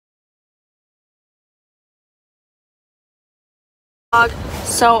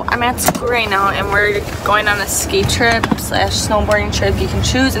So I'm at school right now and we're going on a ski trip slash snowboarding trip. You can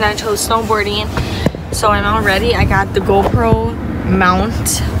choose, and I chose snowboarding. So I'm all ready. I got the GoPro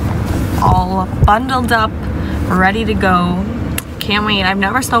mount all bundled up, ready to go. Can't wait. I've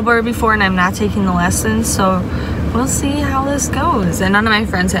never snowboarded before and I'm not taking the lessons, so we'll see how this goes. And none of my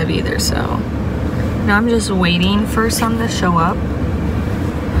friends have either, so now I'm just waiting for some to show up.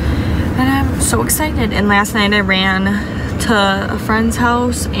 And I'm so excited. And last night I ran to a friend's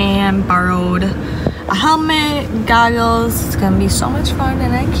house and borrowed a helmet, goggles. It's gonna be so much fun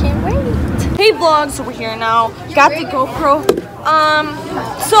and I can't wait. Hey vlog, so we're here now. Got the GoPro.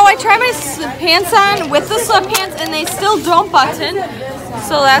 So I tried my pants on with the sweatpants and they still don't button.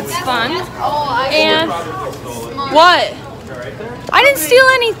 So that's fun. And what? I didn't steal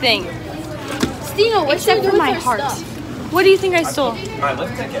anything. Steal, except for my heart. What do you think I stole? My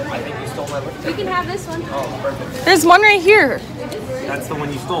lift ticket. I think you stole my lift ticket. You can have this one. Oh, perfect. There's one right here. That's the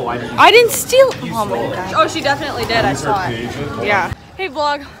one you stole. Why didn't you? I didn't steal. Oh my stole god. Oh, she definitely did. I saw it. Yeah. Hey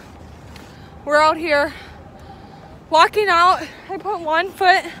vlog. We're out here walking out. I put one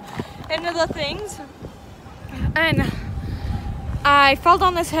foot into the things and I fell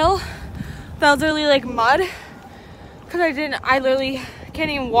down this hill that was literally like mud because I literally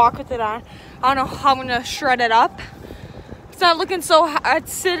can't even walk with it on. I don't know how I'm gonna shred it up. It's not looking so hot.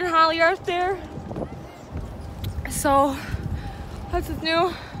 It's sitting Holly out there. So that's what's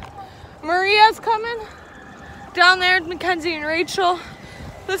new. Maria's coming down there with Mackenzie and Rachel.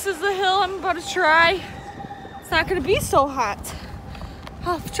 This is the hill I'm about to try. It's not gonna be so hot.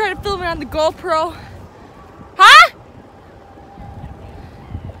 I'll try to film it on the GoPro. Huh?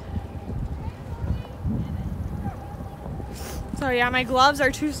 So yeah, my gloves are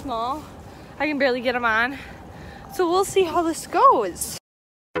too small. I can barely get them on. So we'll see how this goes.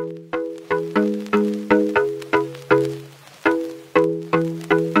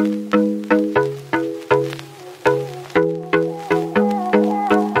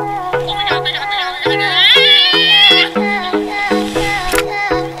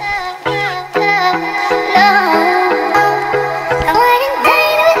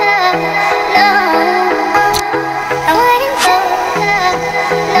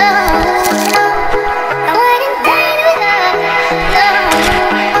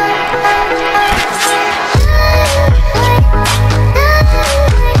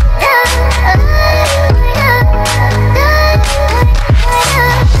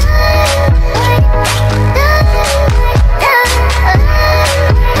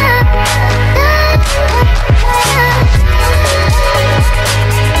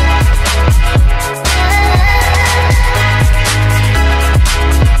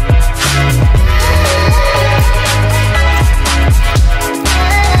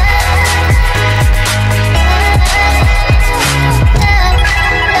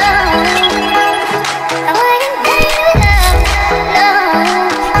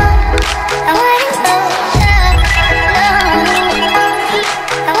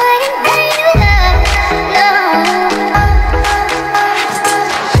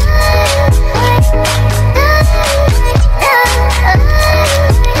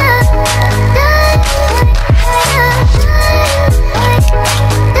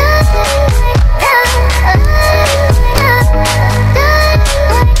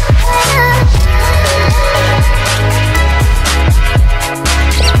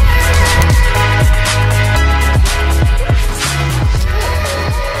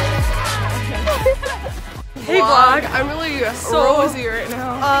 I'm really rosy right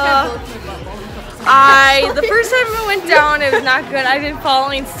now. The first time I went down, it was not good. I didn't follow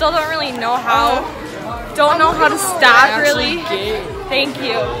and still don't really know how. Don't know how to stop really. Thank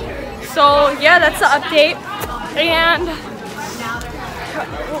you. So yeah, that's the update. And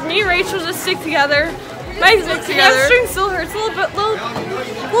me and Rachel just stick together. My hamstring still hurts a little bit,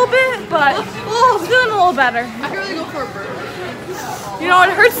 but it's feeling a little better. I can really go for a burp. You know,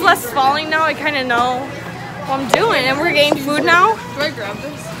 it hurts less falling now. I kind of know what I'm doing, and we're getting food now. Do I grab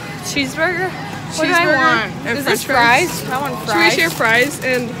this? Cheeseburger? What do I want? And Is French this fries? I want fries. Should we share fries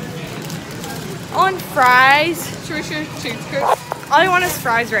and... I want fries. Should we share cheese curds? All I want is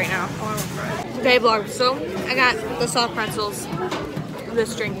fries right now. I want fries. Okay, vlog. So I got the soft pretzels,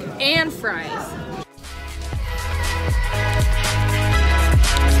 this drink, and fries.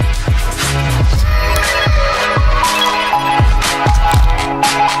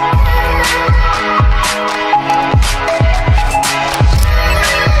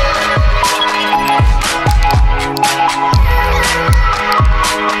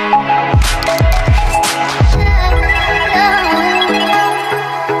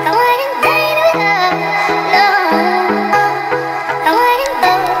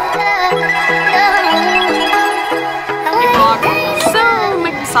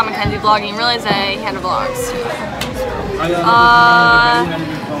 vlogging. Realized I had a vlog.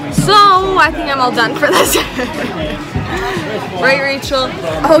 So I think I'm all done for this. Right, Rachel?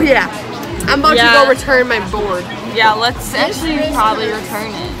 Oh yeah. I'm about to Yeah. go return my board. Yeah, let's actually probably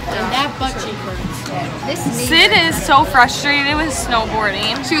return it. That butt cheek hurts. This knee. Sid is so frustrated with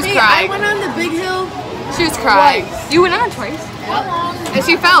snowboarding. She was Hey, crying. I went on the big hill. She was crying. You went on it twice? And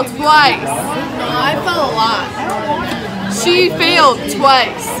she fell twice. No, I fell a lot. She failed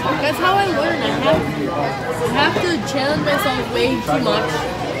twice. That's how I learn. I have to challenge myself way too much,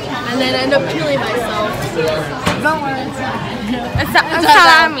 and then end up killing myself. It's not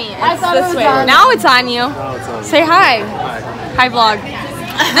on me. I thought it was on. Now it's on you. Say hi. Hi, vlog.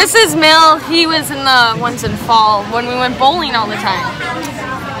 This is Mill. He was in the ones in fall when we went bowling all the time.